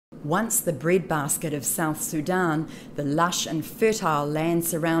Once the breadbasket of South Sudan, the lush and fertile land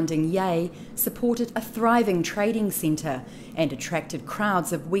surrounding Yei supported a thriving trading centre and attracted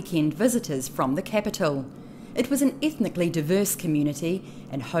crowds of weekend visitors from the capital. It was an ethnically diverse community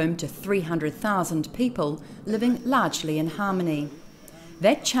and home to 300,000 people living largely in harmony.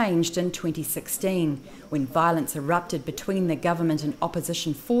 That changed in 2016 when violence erupted between the government and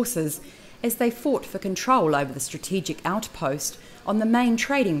opposition forces as they fought for control over the strategic outpost on the main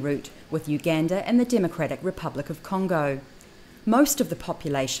trading route with Uganda and the Democratic Republic of Congo. Most of the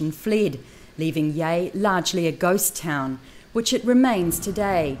population fled, leaving Yei largely a ghost town, which it remains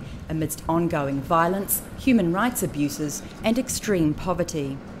today, amidst ongoing violence, human rights abuses and extreme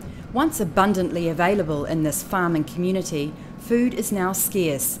poverty. Once abundantly available in this farming community, food is now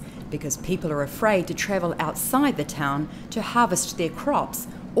scarce because people are afraid to travel outside the town to harvest their crops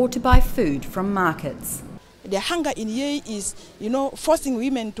or to buy food from markets. The hunger in Yei is, forcing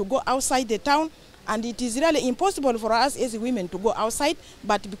women to go outside the town, and it is really impossible for us as women to go outside,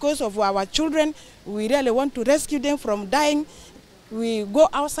 but because of our children, we really want to rescue them from dying. We go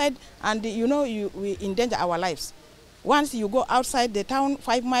outside and, we endanger our lives. Once you go outside the town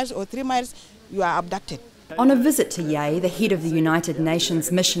 5 miles or 3 miles, you are abducted. On a visit to Yei, the head of the United Nations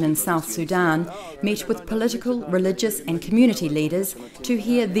mission in South Sudan met with political, religious and community leaders to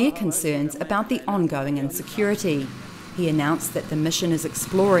hear their concerns about the ongoing insecurity. He announced that the mission is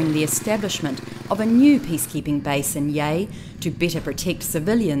exploring the establishment of a new peacekeeping base in Yei to better protect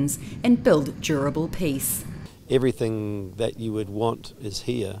civilians and build durable peace. Everything that you would want is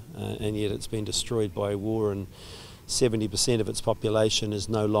here, and yet it's been destroyed by war, and 70% of its population is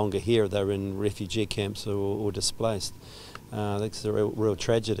no longer here. They're in refugee camps or displaced. That's a real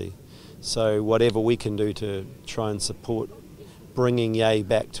tragedy. So whatever we can do to try and support bringing Yei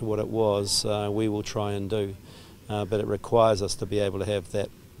back to what it was, we will try and do. But it requires us to be able to have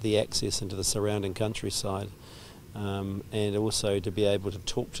the access into the surrounding countryside, and also to be able to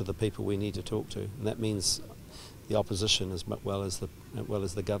talk to the people we need to talk to. And that means the opposition as well as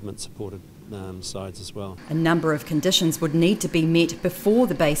the government-supported sides as well. A number of conditions would need to be met before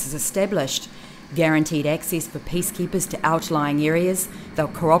the base is established. Guaranteed access for peacekeepers to outlying areas, the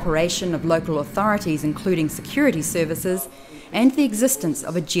cooperation of local authorities including security services, and the existence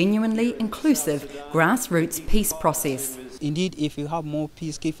of a genuinely inclusive grassroots peace process. Indeed, if you have more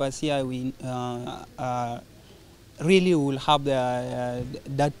peacekeepers here, we really will have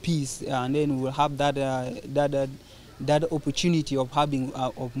that peace, and then we will have that opportunity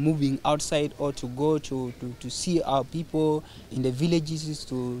of moving outside, or to go to see our people in the villages,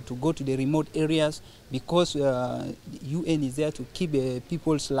 to go to the remote areas, because UN is there to keep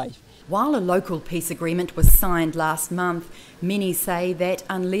people's life. While a local peace agreement was signed last month, many say that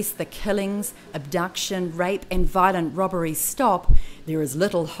unless the killings, abduction, rape and violent robberies stop, there is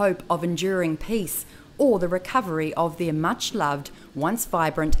little hope of enduring peace or the recovery of their much-loved, once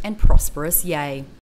vibrant and prosperous Yei.